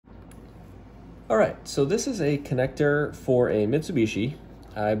All right, so this is a connector for a Mitsubishi.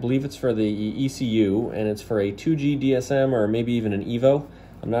 I believe it's for the ECU, and it's for a 2G DSM or maybe even an Evo.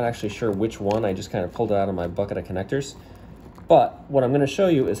 I'm not actually sure which one. I just kind of pulled it out of my bucket of connectors. But what I'm going to show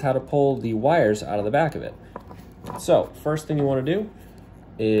you is how to pull the wires out of the back of it. So first thing you want to do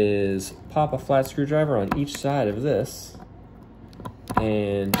is pop a flat screwdriver on each side of this,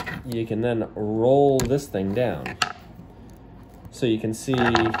 and you can then roll this thing down. So you can see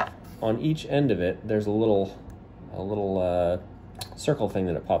on each end of it, there's a little circle thing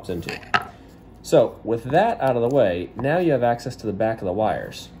that it pops into. So with that out of the way, now you have access to the back of the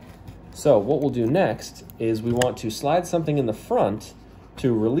wires. So what we'll do next is we want to slide something in the front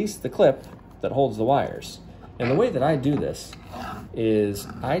to release the clip that holds the wires. And the way that I do this is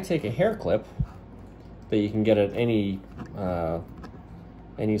I take a hair clip that you can get at any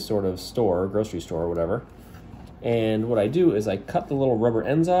sort of store, grocery store or whatever. And what I do is I cut the little rubber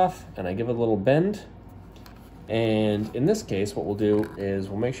ends off and I give it a little bend. And in this case, what we'll do is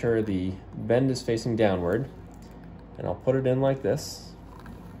we'll make sure the bend is facing downward, and I'll put it in like this.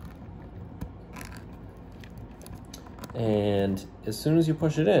 And as soon as you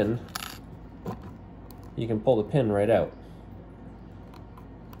push it in, you can pull the pin right out.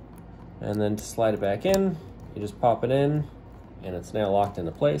 And then to slide it back in, you just pop it in, and it's now locked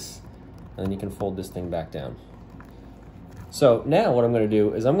into place. And then you can fold this thing back down. So now what I'm going to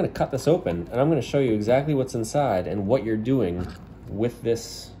do is I'm going to cut this open, and I'm going to show you exactly what's inside and what you're doing with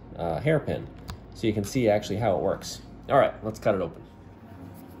this hairpin, so you can see actually how it works. All right, let's cut it open.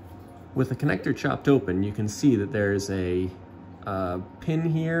 With the connector chopped open, you can see that there's a pin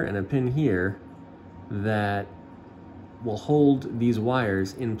here and a pin here that will hold these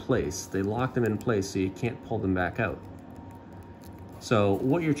wires in place. They lock them in place so you can't pull them back out. So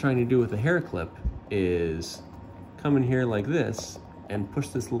what you're trying to do with the hair clip is come in here like this and push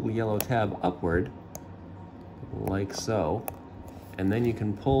this little yellow tab upward, like so, and then you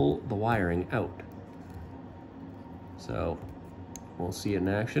can pull the wiring out. So we'll see it in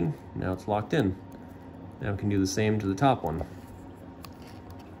action. Now it's locked in. Now we can do the same to the top one.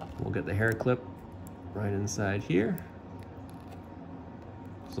 We'll get the hair clip right inside here.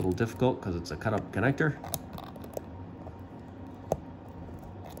 It's a little difficult because it's a cut-up connector.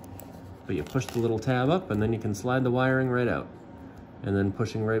 But you push the little tab up and then you can slide the wiring right out. And then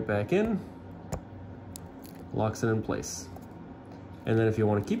pushing right back in locks it in place. And then if you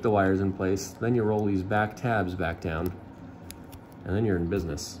want to keep the wires in place, then you roll these back tabs back down, and then you're in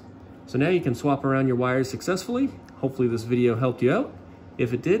business. So now you can swap around your wires successfully. Hopefully this video helped you out.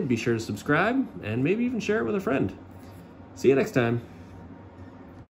 If it did, be sure to subscribe and maybe even share it with a friend. See you next time.